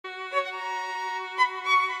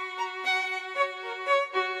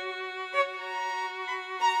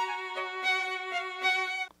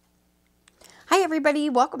Hi everybody,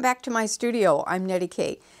 welcome back to my studio. I'm Nettie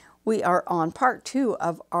K. We are on part 2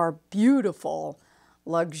 of our beautiful,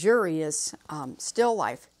 luxurious still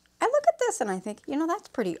life. I look at this and I think, you know, that's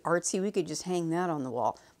pretty artsy. We could just hang that on the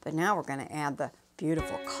wall. But now we're going to add the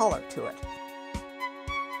beautiful color to it.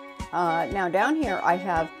 Now down here I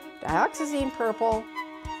have dioxazine purple,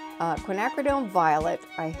 quinacridone violet,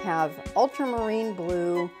 I have ultramarine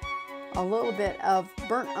blue, a little bit of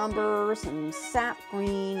burnt umber, some sap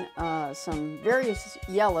green, some various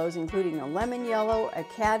yellows, including a lemon yellow, a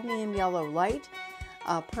cadmium yellow light,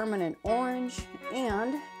 a permanent orange,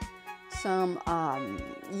 and some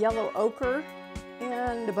yellow ochre,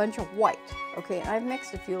 and a bunch of white. Okay, I've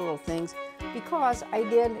mixed a few little things because I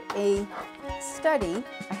did a study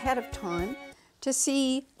ahead of time to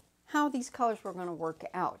see how these colors were going to work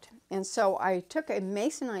out. And so I took a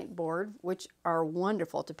masonite board, which are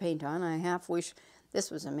wonderful to paint on. I half wish this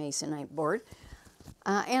was a masonite board.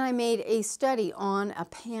 And I made a study on a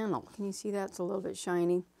panel. Can you see that's a little bit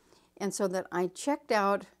shiny? And so that I checked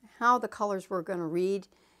out how the colors were going to read.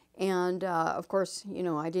 And of course, you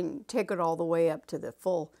know, I didn't take it all the way up to the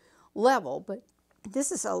full level, but this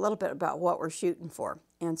is a little bit about what we're shooting for.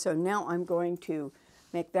 And so now I'm going to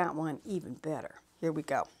make that one even better. Here we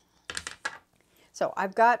go. So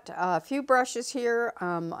I've got a few brushes here.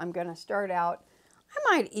 I'm going to start out,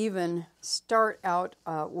 I might even start out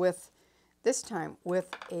this time with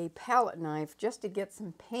a palette knife just to get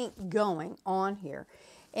some paint going on here.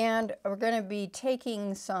 And we're going to be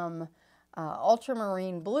taking some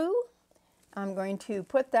ultramarine blue. I'm going to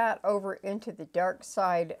put that over into the dark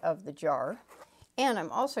side of the jar. And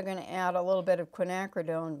I'm also going to add a little bit of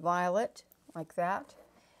quinacridone violet, like that.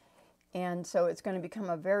 And so it's going to become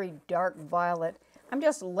a very dark violet. I'm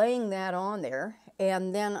just laying that on there,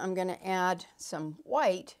 and then I'm going to add some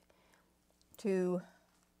white to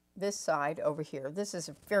this side over here. This is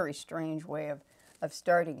a very strange way of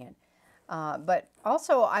starting it. But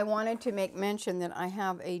also I wanted to make mention that I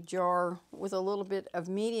have a jar with a little bit of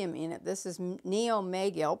medium in it. This is Neo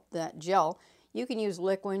Magel, that gel. You can use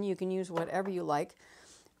liquid, you can use whatever you like.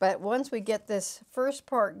 But once we get this first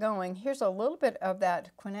part going, here's a little bit of that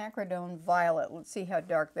quinacridone violet. Let's see how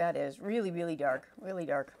dark that is. Really, really dark, really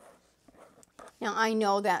dark. Now I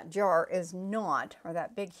know that jar is not, or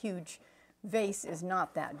that big huge vase is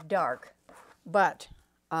not that dark, but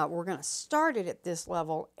we're going to start it at this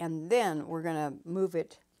level and then we're going to move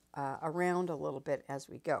it around a little bit as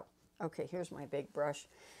we go. Okay, here's my big brush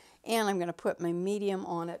and I'm going to put my medium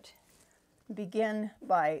on it. Begin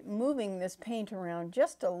by moving this paint around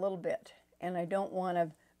just a little bit, and I don't want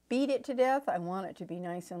to beat it to death. I want it to be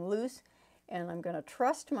nice and loose, and I'm going to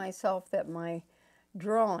trust myself that my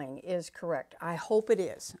drawing is correct. I hope it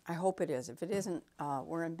is. I hope it is. If it isn't,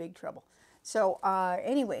 we're in big trouble. So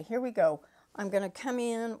anyway, here we go. I'm going to come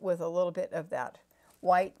in with a little bit of that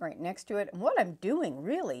white right next to it, and what I'm doing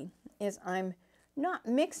really is I'm not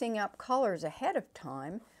mixing up colors ahead of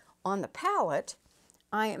time on the palette.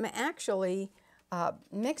 I am actually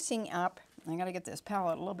mixing up, I got to get this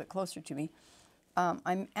palette a little bit closer to me.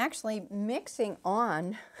 I'm actually mixing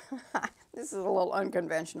on, this is a little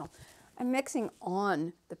unconventional, I'm mixing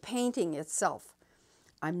on the painting itself.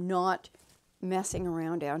 I'm not messing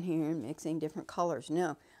around down here and mixing different colors.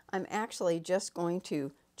 No, I'm actually just going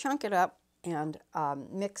to chunk it up and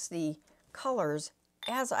mix the colors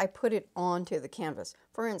as I put it onto the canvas.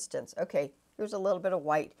 For instance, okay, here's a little bit of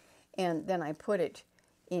white, and then I put it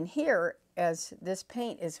in here, as this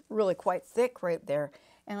paint is really quite thick right there,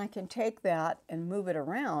 and I can take that and move it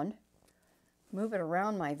around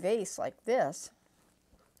my vase like this,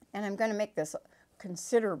 and I'm going to make this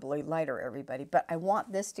considerably lighter, everybody, but I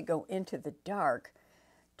want this to go into the dark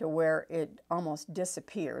to where it almost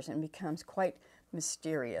disappears and becomes quite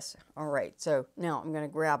mysterious. All right, so now I'm going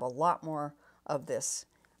to grab a lot more of this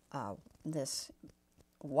this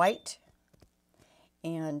white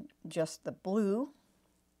and just the blue.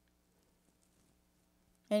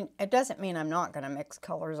 And it doesn't mean I'm not going to mix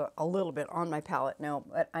colors a little bit on my palette, no,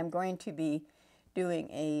 but I'm going to be doing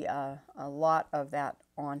a lot of that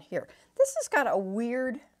on here. This has got a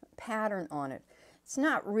weird pattern on it. It's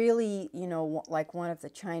not really, you know, like one of the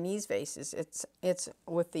Chinese vases. It's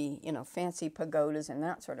with the, you know, fancy pagodas and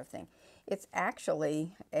that sort of thing. It's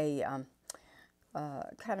actually a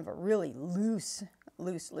kind of a really loose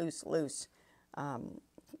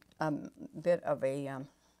bit of a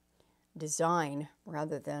design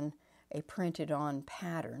rather than a printed on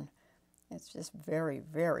pattern. It's just very,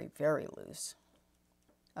 very, very loose.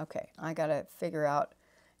 Okay, I gotta figure out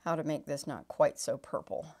how to make this not quite so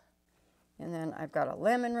purple. And then I've got a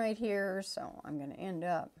lemon right here, so I'm gonna end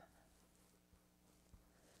up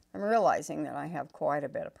I'm realizing that I have quite a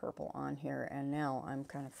bit of purple on here, and now I'm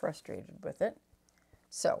kind of frustrated with it.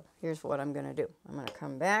 So here's what I'm going to do. I'm going to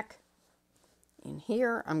come back in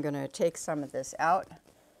here. I'm going to take some of this out.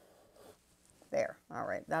 There. All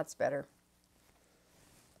right, that's better.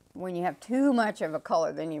 When you have too much of a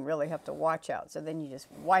color, then you really have to watch out. So then you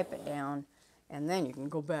just wipe it down, and then you can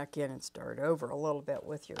go back in and start over a little bit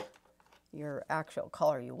with your actual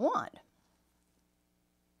color you want.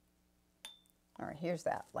 All right, here's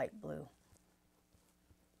that light blue.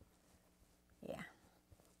 Yeah.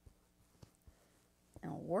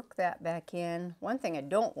 I'll work that back in. One thing I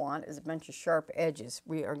don't want is a bunch of sharp edges.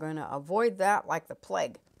 We are going to avoid that like the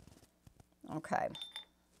plague. Okay.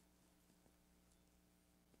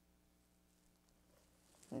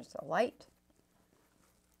 Just a light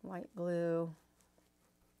blue.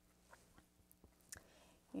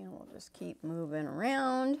 And we'll just keep moving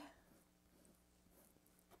around.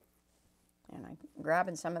 And I'm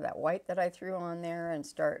grabbing some of that white that I threw on there and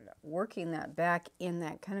start working that back in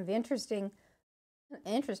that kind of interesting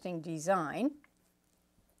design.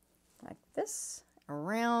 Like this,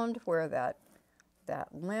 around where that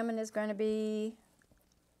lemon is going to be.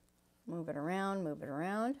 Move it around, move it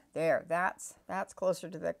around. There, that's closer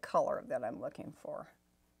to the color that I'm looking for.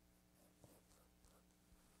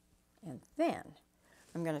 And then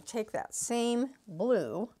I'm going to take that same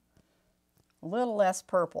blue, a little less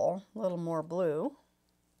purple, a little more blue,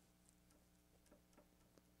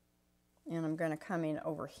 and I'm going to come in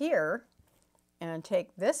over here and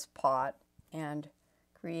take this pot and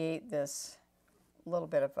create this little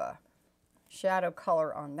bit of a shadow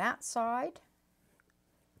color on that side.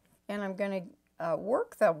 And I'm going to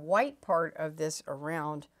work the white part of this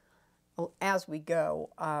around as we go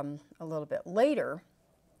a little bit later.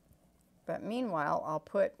 But meanwhile, I'll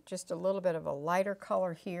put just a little bit of a lighter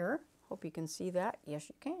color here. Hope you can see that. Yes,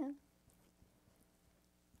 you can.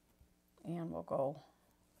 And we'll go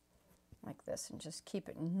like this and just keep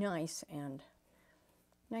it nice and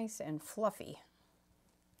fluffy.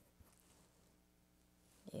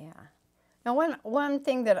 Yeah. Now, one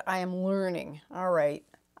thing that I am learning, all right,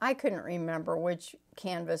 I couldn't remember which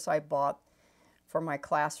canvas I bought for my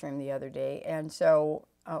classroom the other day, and so,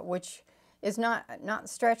 which is not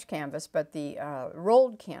stretch canvas, but the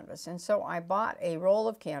rolled canvas. And so I bought a roll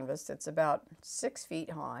of canvas that's about 6 feet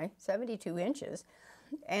high, 72 inches,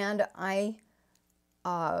 and I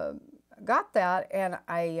got that, and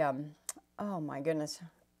I, oh my goodness,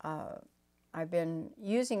 I've been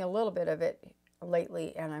using a little bit of it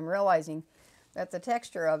lately, and I'm realizing that the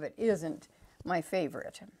texture of it isn't my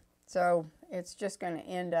favorite. So it's just going to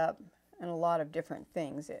end up in a lot of different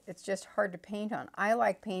things. It's just hard to paint on. I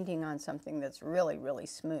like painting on something that's really, really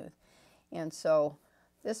smooth. And so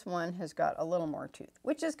this one has got a little more tooth,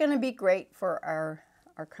 which is going to be great for our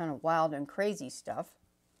kind of wild and crazy stuff.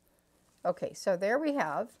 Okay, so there we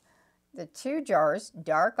have the 2 jars,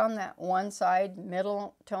 dark on that one side,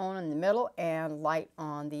 middle tone in the middle, and light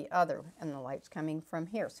on the other. And the light's coming from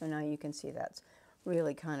here. So now you can see that's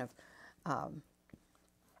really kind of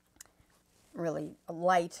really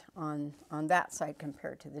light on that side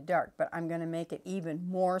compared to the dark. But I'm going to make it even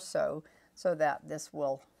more so that this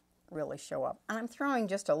will really show up. And I'm throwing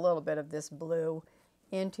just a little bit of this blue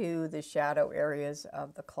into the shadow areas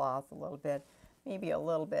of the cloth a little bit, maybe a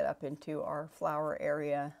little bit up into our flower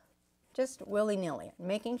area, just willy-nilly,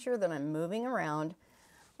 making sure that I'm moving around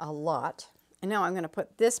a lot. And now I'm going to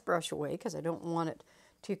put this brush away because I don't want it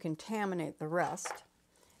to contaminate the rest.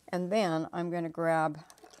 And then I'm going to grab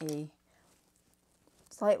a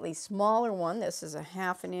slightly smaller one. This is a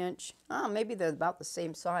 1/2 inch. Oh, maybe they're about the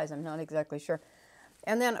same size. I'm not exactly sure.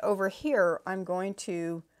 And then over here, I'm going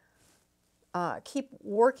to keep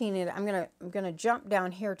working it. I'm gonna jump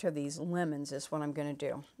down here to these lemons is what I'm going to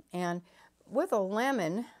do. And with a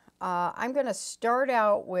lemon, I'm going to start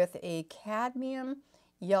out with a cadmium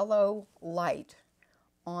yellow light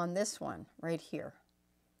on this one right here.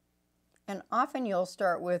 And often you'll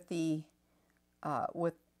start with the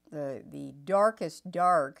darkest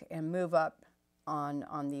dark and move up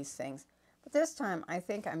on these things. But this time I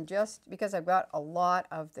think I'm just, because I've got a lot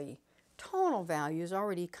of the tonal values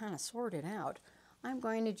already kind of sorted out, I'm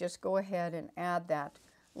going to just go ahead and add that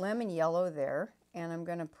lemon yellow there, and I'm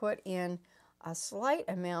going to put in a slight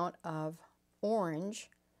amount of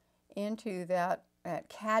orange into that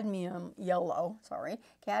cadmium yellow,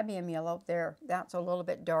 cadmium yellow there. That's a little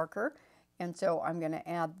bit darker, and so I'm going to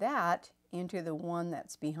add that into the one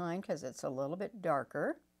that's behind because it's a little bit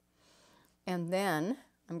darker. And then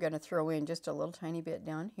I'm going to throw in just a little tiny bit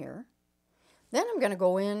down here. Then I'm going to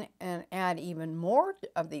go in and add even more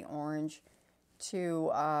of the orange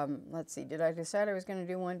to, let's see, did I decide I was going to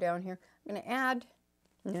do one down here? I'm going to add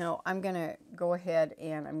Now I'm going to go ahead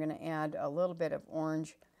and I'm going to add a little bit of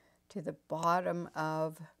orange to the bottom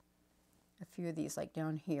of a few of these, like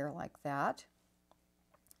down here like that.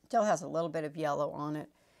 Still has a little bit of yellow on it.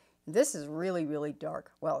 This is really, really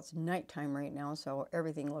dark. Well, it's nighttime right now, so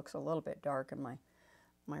everything looks a little bit dark in my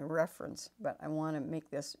reference, but I want to make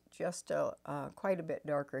this just quite a bit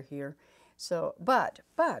darker here. So, but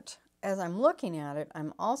as I'm looking at it,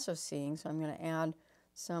 I'm also seeing, so I'm going to add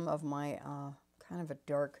some of my kind of a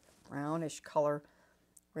dark brownish color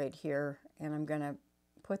right here, and I'm going to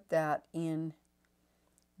put that in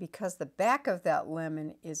because the back of that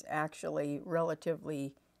lemon is actually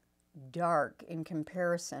relatively dark in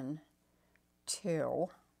comparison to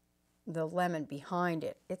the lemon behind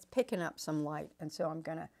it. It's picking up some light, and so I'm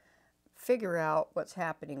going to figure out what's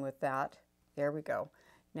happening with that. There we go.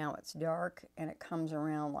 Now it's dark and it comes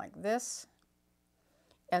around like this,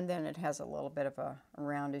 and then it has a little bit of a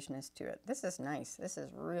roundishness to it. This is nice. This is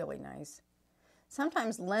really nice.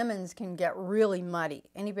 Sometimes lemons can get really muddy.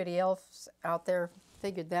 Anybody else out there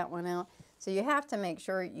figured that one out? So you have to make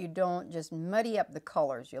sure you don't just muddy up the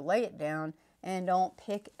colors. You lay it down and don't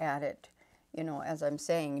pick at it. You know, as I'm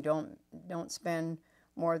saying, don't spend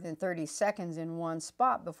more than 30 seconds in one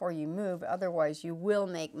spot before you move. Otherwise, you will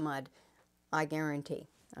make mud. I guarantee.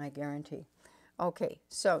 I guarantee. Okay,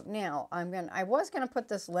 so now I was gonna put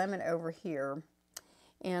this lemon over here,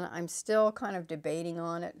 and I'm still kind of debating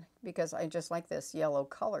on it because I just like this yellow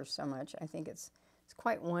color so much. I think it's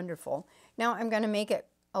quite wonderful. Now I'm gonna make it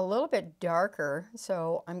a little bit darker,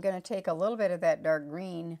 so I'm gonna take a little bit of that dark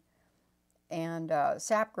green and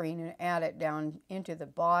sap green and add it down into the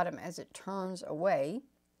bottom as it turns away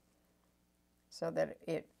so that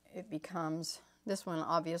it becomes, this one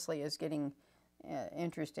obviously is getting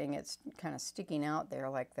interesting. It's kind of sticking out there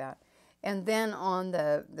like that. And then on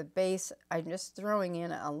the base, I'm just throwing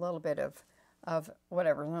in a little bit of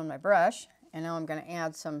whatever's on my brush. And now I'm going to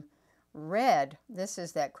add some red. This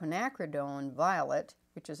is that quinacridone violet,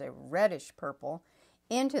 which is a reddish purple,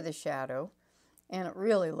 into the shadow. And it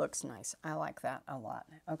really looks nice. I like that a lot.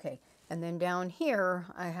 Okay, and then down here,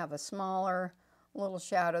 I have a smaller little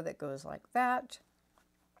shadow that goes like that.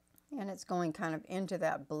 And it's going kind of into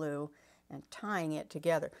that blue and tying it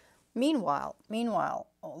together. Meanwhile,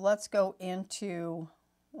 let's go into,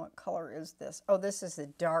 what color is this? Oh, this is the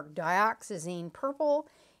dark dioxazine purple,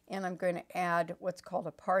 and I'm going to add what's called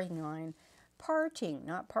a parting line.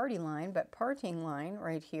 Not party line, but parting line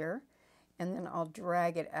right here. And then I'll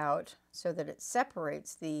drag it out so that it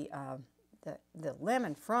separates the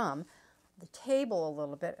lemon from the table a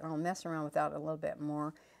little bit, and I'll mess around with that a little bit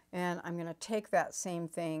more. And I'm going to take that same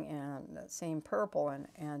thing and that same purple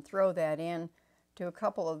and throw that in to a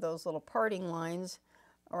couple of those little parting lines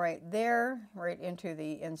right there, right into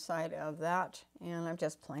the inside of that. And I'm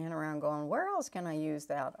just playing around going, where else can I use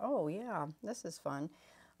that? Oh yeah, this is fun.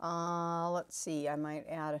 Let's see, I might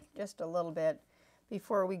add just a little bit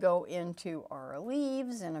before we go into our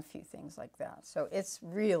leaves and a few things like that. So it's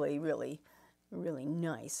really, really, really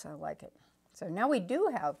nice. I like it. So now we do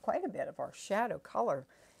have quite a bit of our shadow color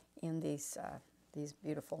in these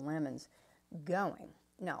beautiful lemons going.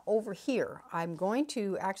 Now over here, I'm going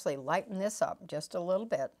to actually lighten this up just a little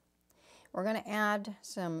bit. We're going to add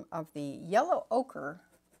some of the yellow ochre.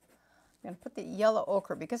 I'm going to put the yellow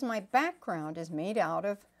ochre because my background is made out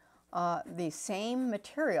of the same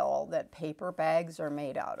material that paper bags are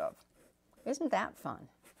made out of. Isn't that fun?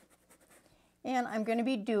 And I'm going to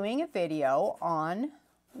be doing a video on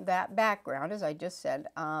that background, as I just said.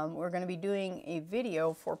 We're going to be doing a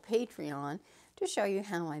video for Patreon to show you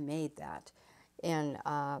how I made that in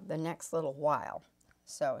the next little while.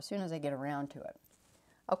 So as soon as I get around to it.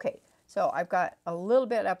 Okay, so I've got a little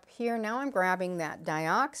bit up here. Now I'm grabbing that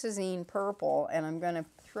dioxazine purple and I'm going to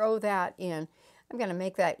throw that in. I'm going to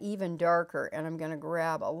make that even darker, and I'm going to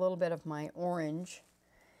grab a little bit of my orange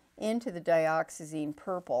into the dioxazine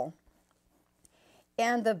purple.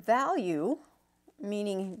 And the value,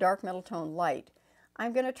 meaning dark middle tone light,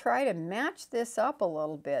 I'm going to try to match this up a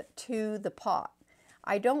little bit to the pot.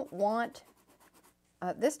 I don't want,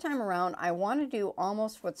 this time around, I want to do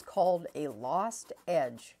almost what's called a lost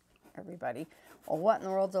edge, everybody. Well, what in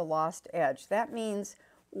the world's a lost edge? That means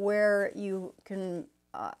where you can,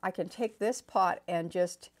 I can take this pot and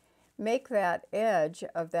just make that edge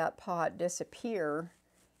of that pot disappear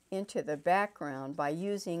into the background by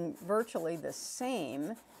using virtually the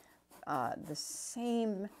same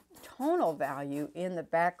tonal value in the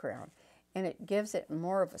background, and it gives it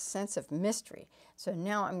more of a sense of mystery. So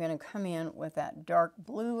now I'm going to come in with that dark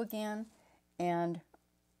blue again and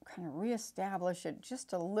kind of reestablish it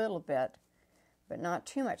just a little bit, but not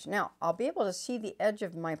too much. Now I'll be able to see the edge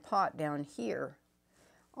of my pot down here,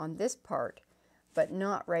 on this part, but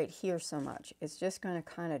not right here so much. It's just going to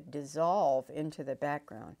kind of dissolve into the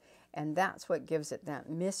background, and that's what gives it that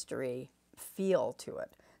mystery feel to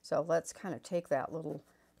it. So let's kind of take that little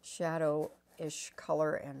shadow-ish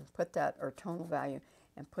color and put that, or tonal value,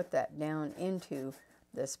 and put that down into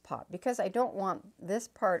this pot, because I don't want this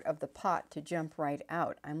part of the pot to jump right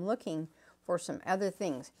out. I'm looking for some other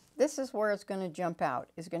things. This is where it's going to jump out,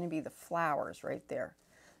 is going to be the flowers right there.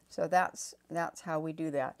 So that's how we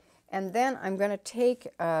do that. And then I'm going to take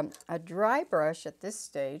a dry brush at this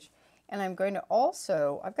stage, and I'm going to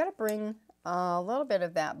also, I've got to bring a little bit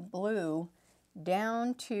of that blue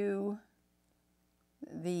down to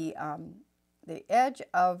the edge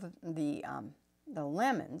of the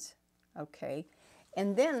lemons, okay?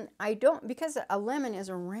 And then I don't, because a lemon is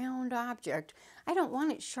a round object, I don't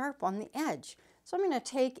want it sharp on the edge. So I'm going to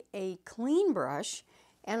take a clean brush,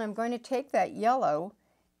 and I'm going to take that yellow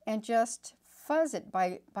and just fuzz it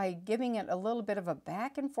by giving it a little bit of a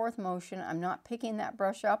back and forth motion. I'm not picking that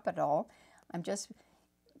brush up at all. I'm just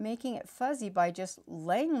making it fuzzy by just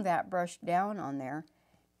laying that brush down on there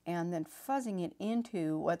and then fuzzing it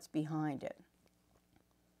into what's behind it.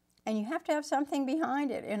 And you have to have something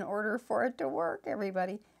behind it in order for it to work,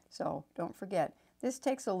 everybody. So don't forget, this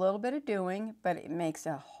takes a little bit of doing, but it makes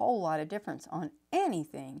a whole lot of difference on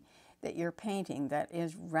anything that you're painting that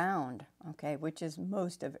is round, okay, which is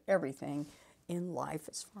most of everything in life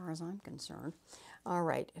as far as I'm concerned. All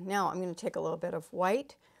right, now I'm going to take a little bit of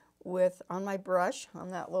white on my brush, on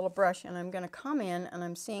that little brush, and I'm going to come in and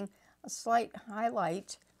I'm seeing a slight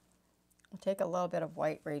highlight. I'll take a little bit of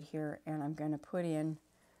white right here, and I'm going to put in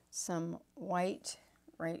some white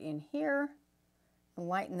right in here and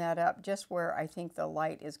lighten that up just where I think the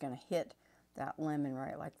light is going to hit that lemon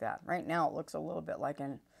right like that. Right now it looks a little bit like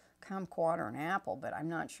a kumquat or an apple, but I'm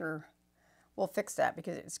not sure. We'll fix that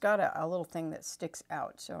because it's got a little thing that sticks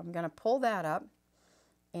out. So I'm going to pull that up,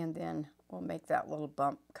 and then we'll make that little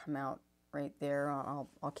bump come out right there.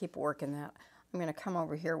 I'll keep working that. I'm going to come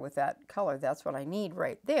over here with that color. That's what I need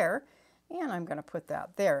right there. And I'm going to put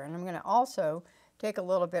that there. And I'm going to also take a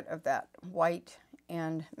little bit of that white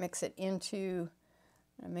and mix it into,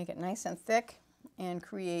 make it nice and thick and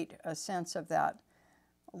create a sense of that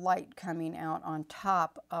light coming out on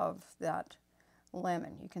top of that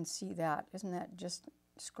lemon. You can see that. Isn't that just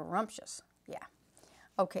scrumptious? Yeah.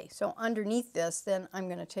 Okay, so underneath this, then I'm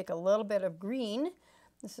going to take a little bit of green.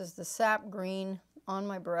 This is the sap green on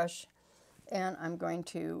my brush, and I'm going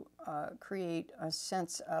to create a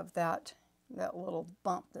sense of that little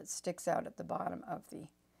bump that sticks out at the bottom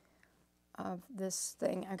of this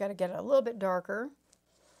thing. I've got to get it a little bit darker.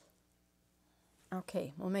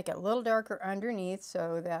 Okay, we'll make it a little darker underneath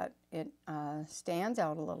so that it stands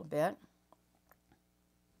out a little bit.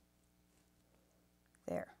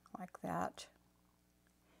 There, like that.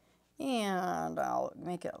 And I'll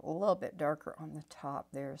make it a little bit darker on the top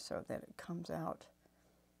there so that it comes out.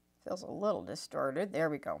 Feels a little distorted. There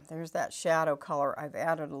we go. There's that shadow color. I've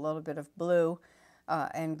added a little bit of blue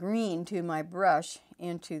and green to my brush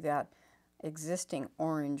into that existing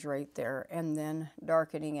orange right there, and then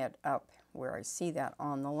darkening it up where I see that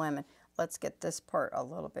on the lemon. Let's get this part a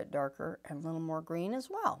little bit darker and a little more green as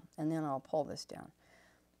well, and then I'll pull this down.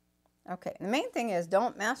 Okay, the main thing is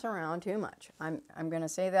don't mess around too much. I'm going to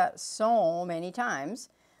say that so many times.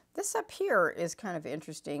 This up here is kind of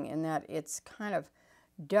interesting in that it's kind of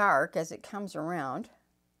dark as it comes around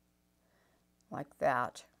like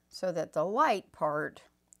that, so that the light part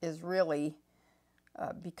is really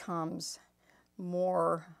becomes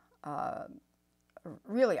more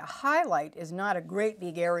really a highlight is not a great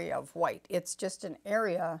big area of white. It's just an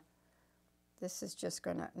area. This is just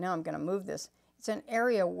gonna, now I'm gonna move this. It's an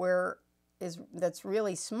area where that's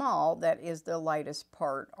really small, that is the lightest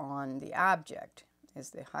part on the object, is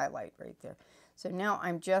the highlight right there. So now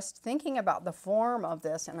I'm just thinking about the form of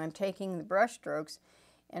this, and I'm taking the brush strokes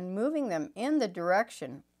and moving them in the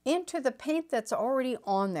direction into the paint that's already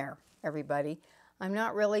on there, everybody. I'm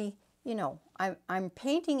not really, you know, I'm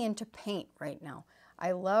painting into paint right now.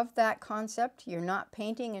 I love that concept. You're not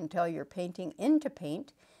painting until you're painting into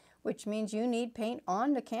paint, which means you need paint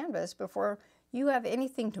on the canvas before you have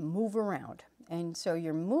anything to move around. And so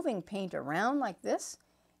you're moving paint around like this,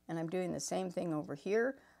 and I'm doing the same thing over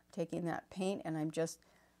here, taking that paint and I'm just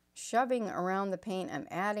shoving around the paint. I'm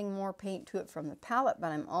adding more paint to it from the palette,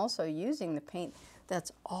 but I'm also using the paint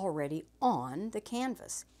that's already on the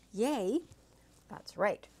canvas. Yay! That's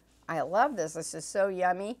right. I love this. This is so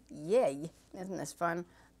yummy. Yay! Isn't this fun?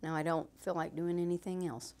 Now I don't feel like doing anything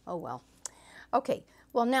else. Oh well. Okay,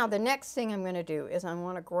 well now the next thing I'm going to do is I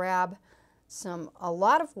want to grab a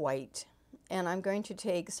lot of white, and I'm going to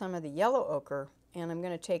take some of the yellow ochre and I'm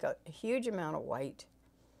going to take a huge amount of white,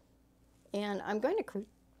 and I'm going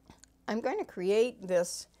to create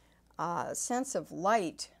this sense of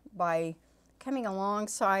light by coming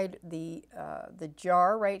alongside the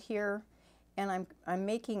jar right here, and I'm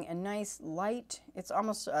making a nice light. It's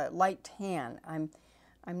almost a light tan.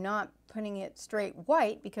 I'm not putting it straight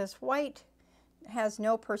white because white has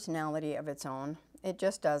no personality of its own. It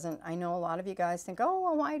just doesn't. I know a lot of you guys think, oh,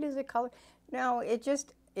 well, white is a color. No, it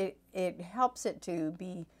just it helps it to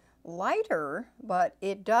be lighter, but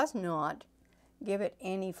it does not give it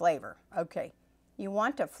any flavor. Okay, you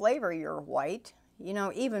want to flavor your white. You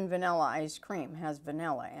know, even vanilla ice cream has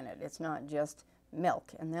vanilla in it. It's not just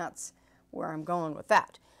milk, and that's where I'm going with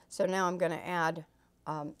that. So now I'm going to add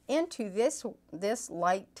into this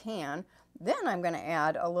light tan. Then I'm going to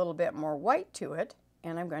add a little bit more white to it,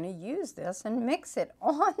 and I'm going to use this and mix it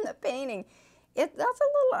on the painting. That's a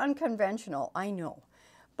little unconventional, I know,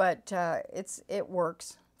 but it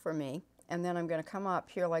works for me. And then I'm going to come up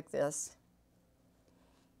here like this,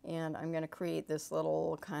 and I'm going to create this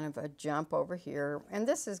little kind of a jump over here, and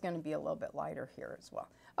this is going to be a little bit lighter here as well.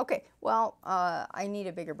 Okay, well, I need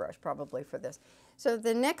a bigger brush probably for this. So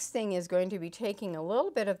the next thing is going to be taking a little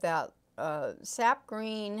bit of that sap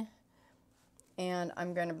green, and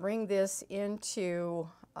I'm going to bring this into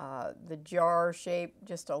the jar shape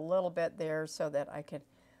just a little bit there so that I can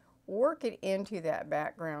work it into that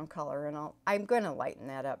background color, and I'm going to lighten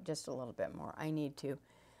that up just a little bit more. I need to.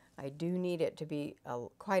 I do need it to be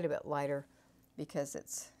quite a bit lighter because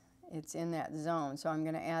it's in that zone. So I'm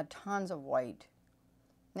going to add tons of white.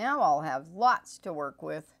 Now I'll have lots to work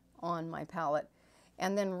with on my palette.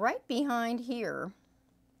 And then right behind here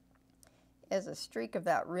is a streak of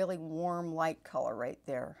that really warm light color right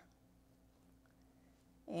there.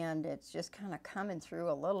 And it's just kind of coming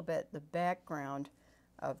through a little bit the background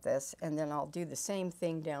of this. And then I'll do the same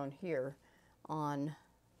thing down here on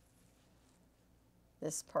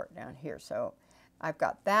this part down here. So I've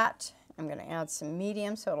got that. I'm going to add some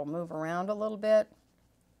medium so it'll move around a little bit.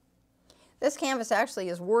 This canvas actually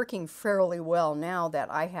is working fairly well now that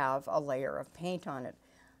I have a layer of paint on it.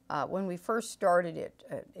 When we first started it,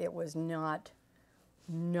 it was not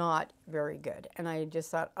very good. And I just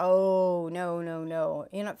thought, oh, no, no, no.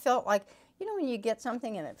 You know, it felt like, you know, when you get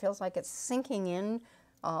something and it feels like it's sinking in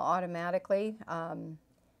automatically.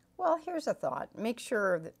 Well, here's a thought. Make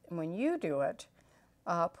sure that when you do it,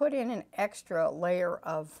 put in an extra layer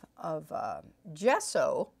of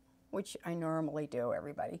gesso, which I normally do,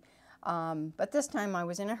 everybody. But this time I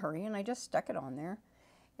was in a hurry and I just stuck it on there.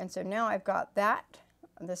 And so now I've got that.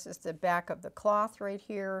 This is the back of the cloth right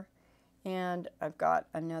here. And I've got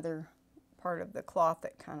another part of the cloth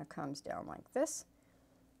that kind of comes down like this.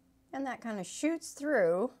 And that kind of shoots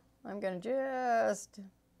through. I'm going to just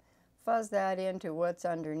fuzz that into what's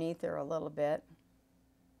underneath there a little bit.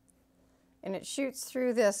 And it shoots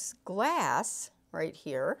through this glass right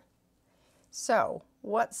here. So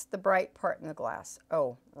what's the bright part in the glass?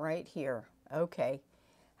 Oh, right here. Okay.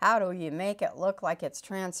 How do you make it look like it's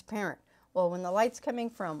transparent? Well, when the light's coming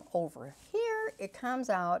from over here, it comes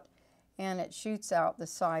out and it shoots out the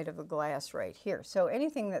side of the glass right here. So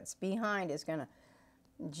anything that's behind is going to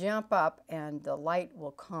jump up and the light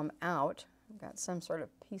will come out. I've got some sort of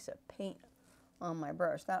piece of paint on my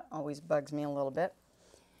brush. That always bugs me a little bit.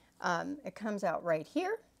 It comes out right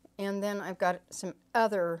here, and then I've got some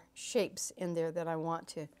other shapes in there that I want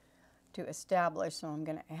to establish, so I'm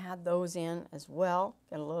going to add those in as well.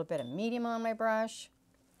 Get a little bit of medium on my brush,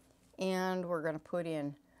 and we're going to put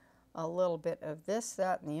in a little bit of this,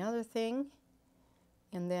 that, and the other thing.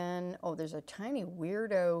 And then, oh, there's a tiny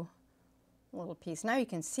weirdo little piece. Now you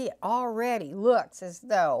can see it already looks as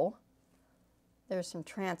though there's some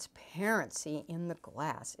transparency in the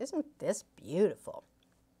glass. Isn't this beautiful?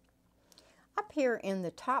 Up here in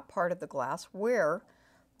the top part of the glass where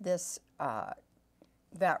this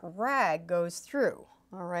that rag goes through.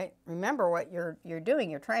 All right, remember what you're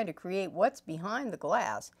doing. You're trying to create what's behind the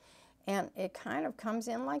glass, and it kind of comes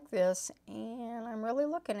in like this, and I'm really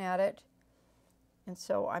looking at it. And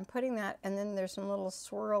so I'm putting that, and then there's some little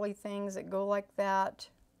swirly things that go like that.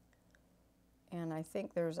 And I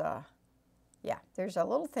think there's a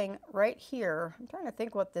little thing right here. I'm trying to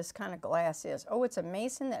think what this kind of glass is. Oh, it's a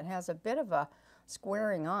mason that has a bit of a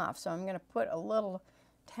squaring off. So I'm going to put a little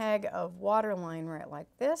tag of waterline right like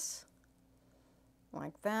this,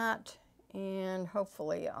 like that, and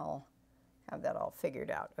hopefully I'll have that all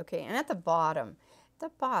figured out. Okay, and at the bottom,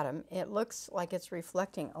 it looks like it's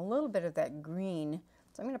reflecting a little bit of that green.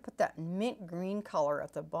 So I'm going to put that mint green color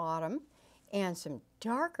at the bottom and some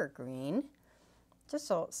darker green, just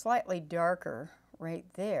so slightly darker right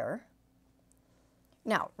there.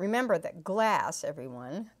 Now, remember that glass,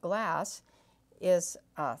 everyone, glass is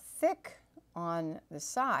thick on the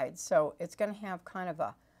sides, so it's going to have kind of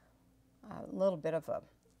a little bit of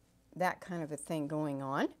that kind of a thing going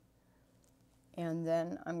on. And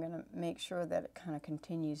then I'm going to make sure that it kind of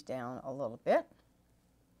continues down a little bit.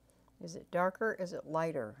 Is it darker? Is it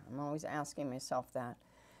lighter? I'm always asking myself that.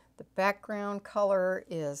 The background color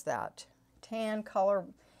is that tan color,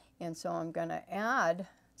 and so I'm going to add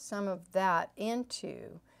some of that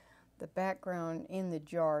into the background in the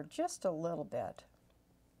jar just a little bit.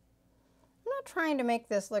 I'm not trying to make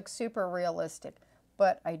this look super realistic,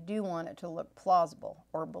 but I do want it to look plausible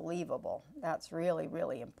or believable. That's really,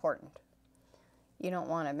 really important. You don't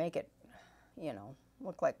want to make it, you know,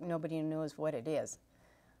 look like nobody knows what it is.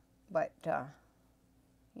 But,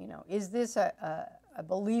 you know, is this a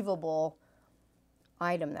believable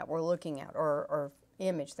item that we're looking at, or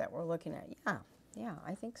image that we're looking at? Yeah,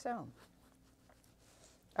 I think so.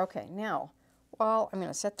 Okay, now, well, I'm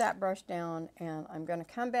going to set that brush down, and I'm going to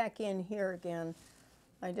come back in here again.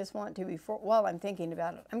 I just want to, while I'm thinking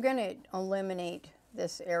about it, I'm going to eliminate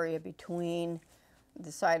this area between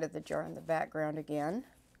the side of the jar and the background again.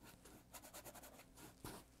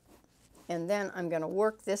 And then I'm going to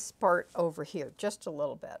work this part over here just a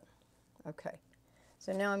little bit. Okay,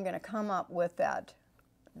 so now I'm going to come up with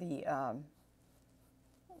the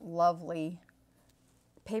lovely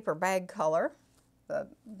paper bag color, the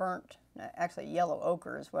burnt, actually yellow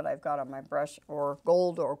ochre is what I've got on my brush, or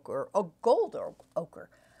gold ochre. Oh, gold ochre.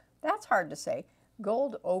 That's hard to say.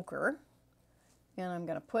 Gold ochre. And I'm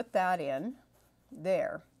going to put that in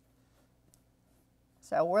there.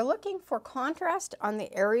 So we're looking for contrast on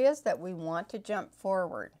the areas that we want to jump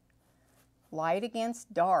forward. Light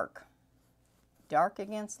against dark. Dark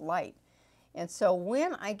against light. And so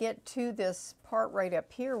when I get to this part right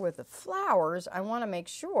up here with the flowers, I want to make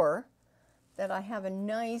sure that I have a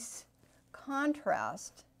nice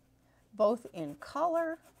contrast both in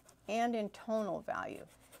color and in tonal value.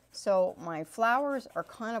 So my flowers are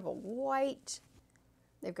kind of a white.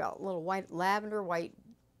 They've got a little white lavender, white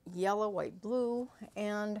yellow, white blue,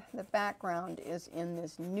 and the background is in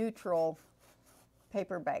this neutral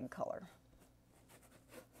paper bag color,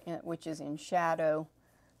 which is in shadow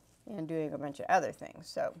and doing a bunch of other things.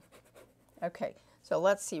 So, okay, so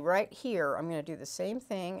let's see right here. I'm going to do the same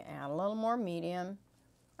thing, add a little more medium.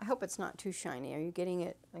 I hope it's not too shiny. Are you getting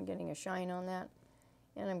it? I'm getting a shine on that.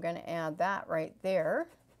 And I'm going to add that right there,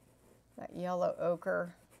 that yellow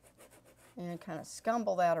ochre, and kind of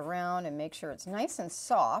scumble that around and make sure it's nice and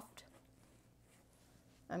soft.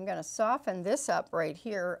 I'm going to soften this up right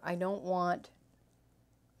here. I want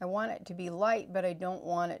it to be light, but I don't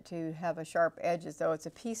want it to have a sharp edge as though it's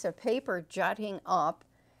a piece of paper jutting up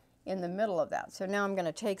in the middle of that. So now I'm going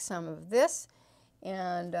to take some of this,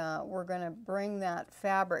 and we're going to bring that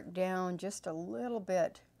fabric down just a little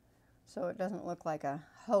bit so it doesn't look like a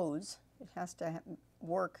hose. It has to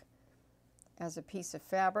work as a piece of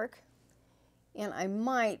fabric. And I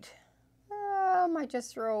might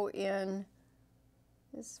just throw in,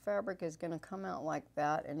 this fabric is going to come out like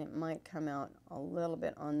that, and it might come out a little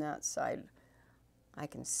bit on that side. I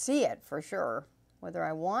can see it for sure. Whether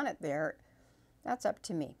I want it there, that's up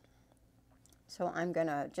to me. So I'm going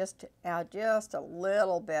to just add just a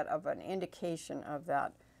little bit of an indication of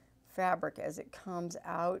that fabric as it comes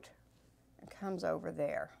out and comes over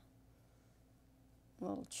there. A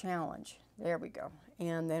little challenge. There we go.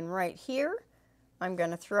 And then right here, I'm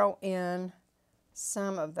going to throw in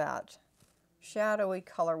some of that shadowy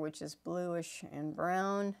color, which is bluish and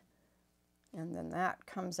brown. And then that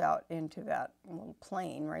comes out into that little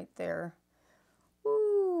plane right there.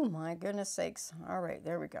 Ooh, my goodness sakes. All right,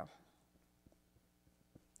 there we go.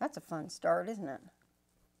 That's a fun start, isn't it?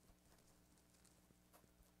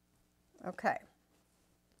 Okay.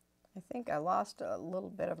 I think I lost a little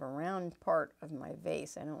bit of a round part of my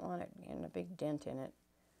vase. I don't want it in a big dent in it.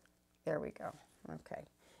 There we go. Okay.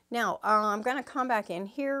 Now, I'm going to come back in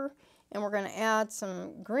here, and we're going to add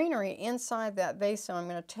some greenery inside that vase. So I'm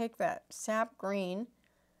going to take that sap green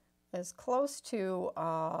as close to,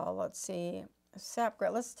 let's see, sap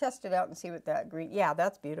green. Let's test it out and see what that green, yeah,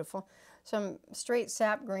 that's beautiful. Some straight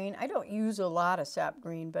sap green. I don't use a lot of sap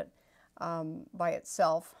green, but by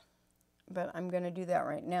itself, but I'm going to do that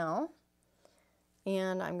right now.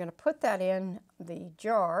 And I'm going to put that in the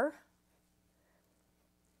jar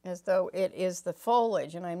as though it is the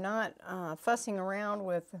foliage, and I'm not fussing around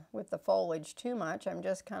with the foliage too much. I'm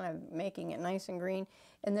just kind of making it nice and green,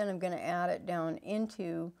 and then I'm going to add it down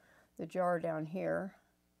into the jar down here.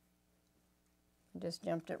 I just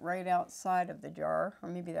jumped it right outside of the jar, or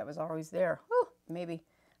maybe that was always there. Whew, maybe.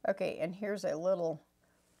 Okay, and here's a little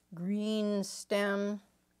green stem.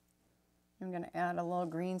 I'm going to add a little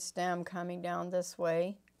green stem coming down this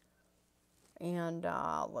way. And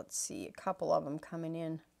let's see, a couple of them coming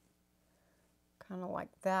in kind of like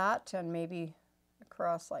that, and maybe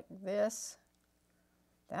across like this.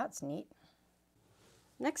 That's neat.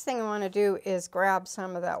 Next thing I want to do is grab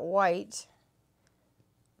some of that white,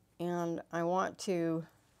 and I want to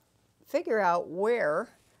figure out where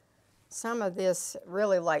some of this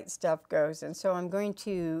really light stuff goes. And so I'm going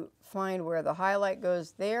to find where the highlight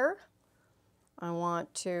goes there. I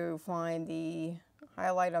want to find the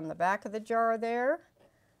highlight on the back of the jar there.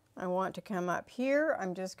 I want to come up here.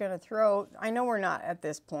 I'm just going to throw, I know we're not at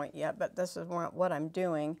this point yet, but this is what I'm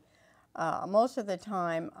doing. Most of the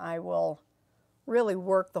time I will really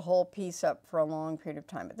work the whole piece up for a long period of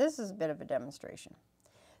time, but this is a bit of a demonstration.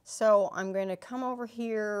 So I'm going to come over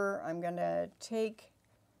here. I'm going to take,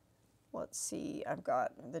 let's see, I've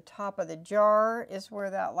got the top of the jar is where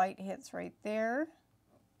that light hits right there.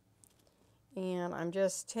 And I'm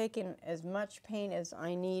just taking as much paint as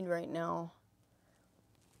I need right now.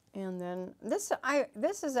 And then this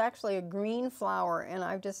is actually a green flower, and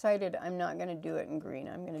I've decided I'm not going to do it in green.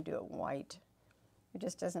 I'm going to do it white. It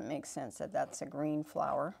just doesn't make sense that that's a green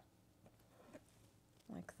flower.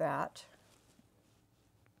 Like that.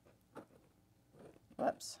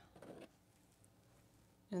 Whoops.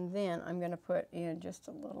 And then I'm going to put in just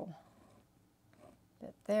a little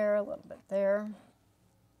bit there, a little bit there.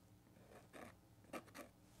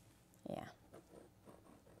 Yeah.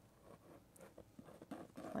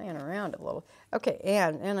 Playing around a little. Okay,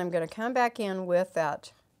 and I'm going to come back in with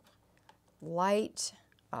that light,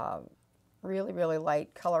 really, really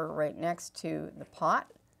light color right next to the pot.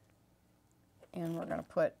 And we're going to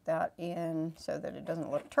put that in so that it doesn't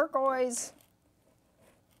look turquoise.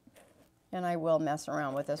 And I will mess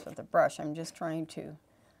around with this with a brush. I'm just trying to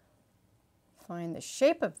find the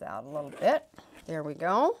shape of that a little bit. There we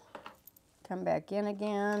go. Come back in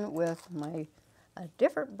again with a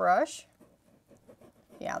different brush.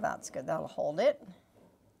 Yeah, that's good. That'll hold it.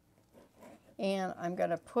 And I'm going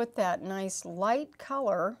to put that nice light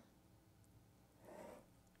color.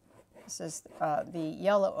 This is the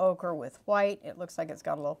yellow ochre with white. It looks like it's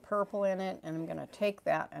got a little purple in it. And I'm going to take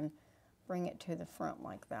that and bring it to the front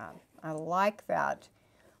like that. I like that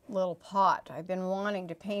little pot. I've been wanting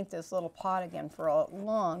to paint this little pot again for a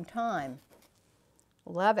long time.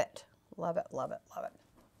 Love it. Love it, love it, love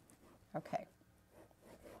it. Okay.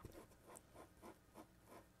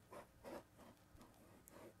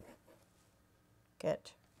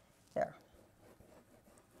 Good. There.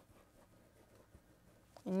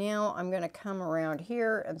 And now I'm going to come around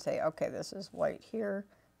here and say, okay, this is white here.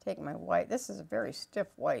 Take my white. This is a very stiff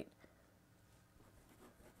white.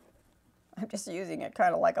 I'm just using it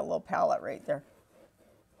kind of like a little palette right there.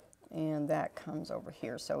 And that comes over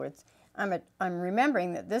here. So it's, I'm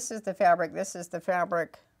remembering that this is the fabric, this is the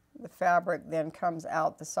fabric. The fabric then comes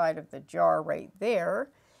out the side of the jar right there.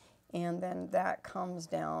 And then that comes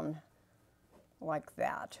down like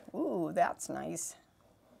that. Ooh, that's nice.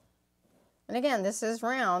 And again, this is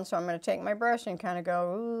round, so I'm going to take my brush and kind of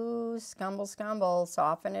go, ooh, scumble, scumble,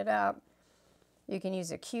 soften it up. You can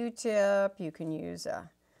use a Q-tip, you can use a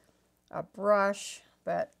brush,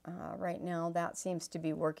 but right now that seems to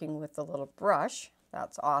be working with the little brush.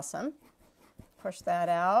 That's awesome. Push that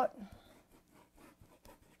out.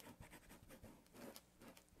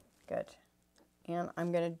 Good. And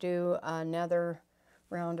I'm going to do another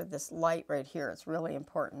round of this light right here. It's really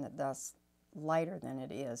important that that's lighter than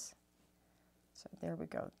it is. So there we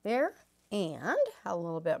go there. And a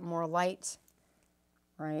little bit more light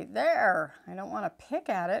right there. I don't want to pick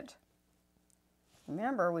at it.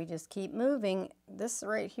 Remember, we just keep moving. This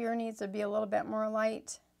right here needs to be a little bit more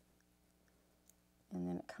light. And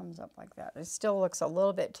then it comes up like that. It still looks a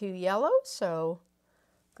little bit too yellow, so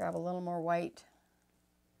grab a little more white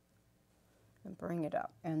and bring it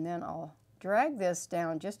up. And then I'll drag this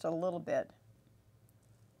down just a little bit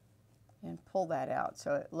and pull that out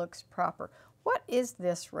so it looks proper. What is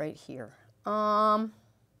this right here? That's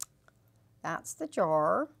the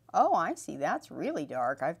jar. Oh, I see. That's really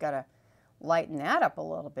dark. I've got to lighten that up a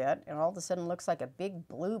little bit, and all of a sudden it looks like a big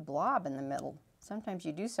blue blob in the middle. Sometimes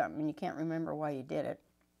you do something and you can't remember why you did it.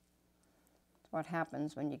 It's what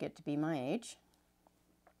happens when you get to be my age.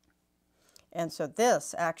 And so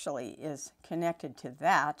this actually is connected to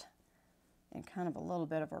that and kind of a little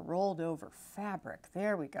bit of a rolled over fabric.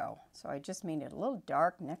 There we go. So I just made it a little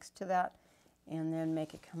dark next to that and then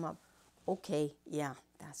make it come up. Okay, yeah,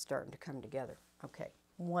 that's starting to come together. Okay,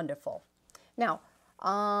 wonderful. Now,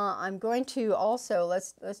 I'm going to also,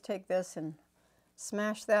 let's take this and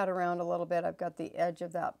smash that around a little bit. I've got the edge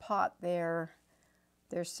of that pot there.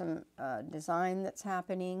 there's some design that's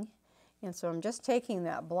happening. And so I'm just taking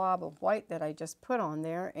that blob of white that I just put on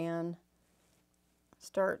there and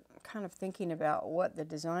start kind of thinking about what the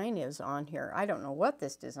design is on here. I don't know what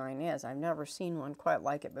this design is. I've never seen one quite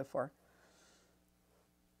like it before.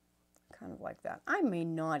 Kind of like that. I may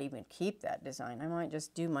not even keep that design. I might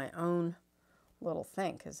just do my own little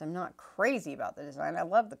thing because I'm not crazy about the design. I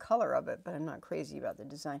love the color of it, but I'm not crazy about the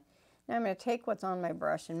design. Now I'm going to take what's on my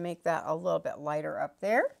brush and make that a little bit lighter up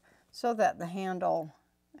there so that the handle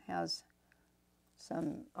has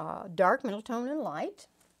some dark, middle tone, and light.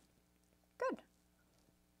 Good.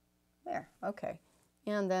 There, okay.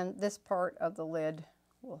 And then this part of the lid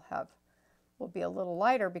will be a little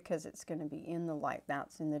lighter because it's going to be in the light.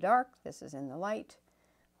 That's in the dark, this is in the light,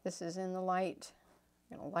 this is in the light.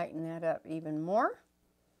 I'm going to lighten that up even more.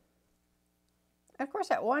 Of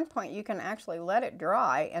course, at one point you can actually let it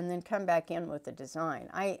dry and then come back in with the design.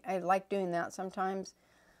 I like doing that sometimes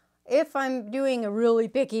if I'm doing a really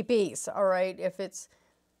picky piece, all right? If it's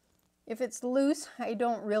loose, I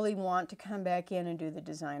don't really want to come back in and do the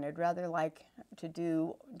design. I'd rather like to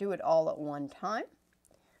do it all at one time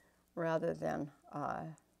rather than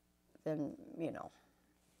you know.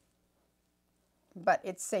 But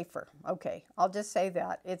it's safer. Okay, I'll just say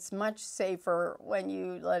that. It's much safer when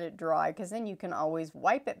you let it dry because then you can always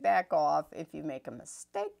wipe it back off if you make a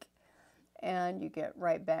mistake and you get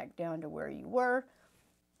right back down to where you were.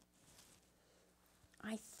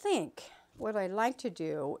 I think what I'd like to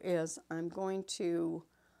do is I'm going to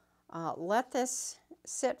let this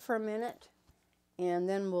sit for a minute and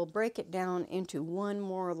then we'll break it down into one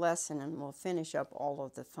more lesson and we'll finish up all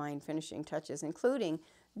of the fine finishing touches, including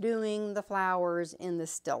doing the flowers in the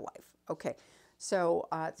still life. Okay, so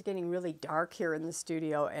it's getting really dark here in the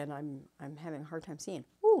studio and I'm having a hard time seeing.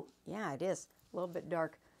 Ooh, yeah, it is a little bit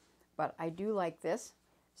dark, but I do like this.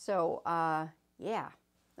 So yeah,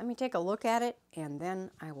 let me take a look at it and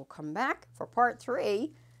then I will come back for part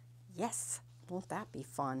 3. Yes, won't that be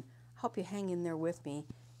fun? Hope you hang in there with me.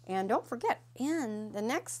 And don't forget, in the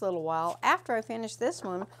next little while, after I finish this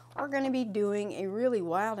one, we're going to be doing a really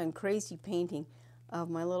wild and crazy painting of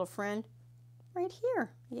my little friend right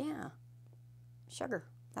here. Yeah, Sugar.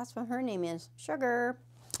 That's what her name is, Sugar.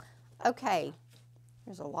 Okay,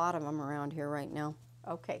 there's a lot of them around here right now.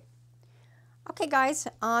 Okay. Okay, guys,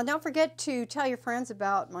 don't forget to tell your friends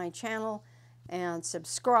about my channel and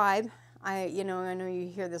subscribe. I know you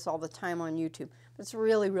hear this all the time on YouTube, but it's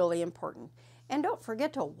really, really important. And don't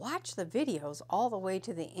forget to watch the videos all the way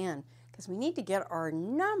to the end because we need to get our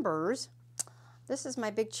numbers. This is my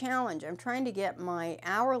big challenge. I'm trying to get my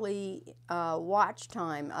hourly watch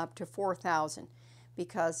time up to 4,000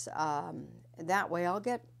 because that way I'll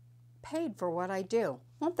get paid for what I do.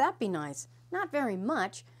 Won't that be nice? Not very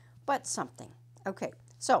much, but something. Okay,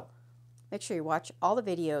 so make sure you watch all the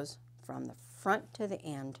videos from the front to the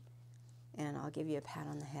end, and I'll give you a pat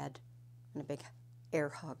on the head and a big air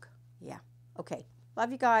hug. Yeah, okay.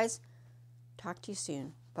 Love you guys. Talk to you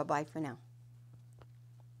soon. Bye-bye for now.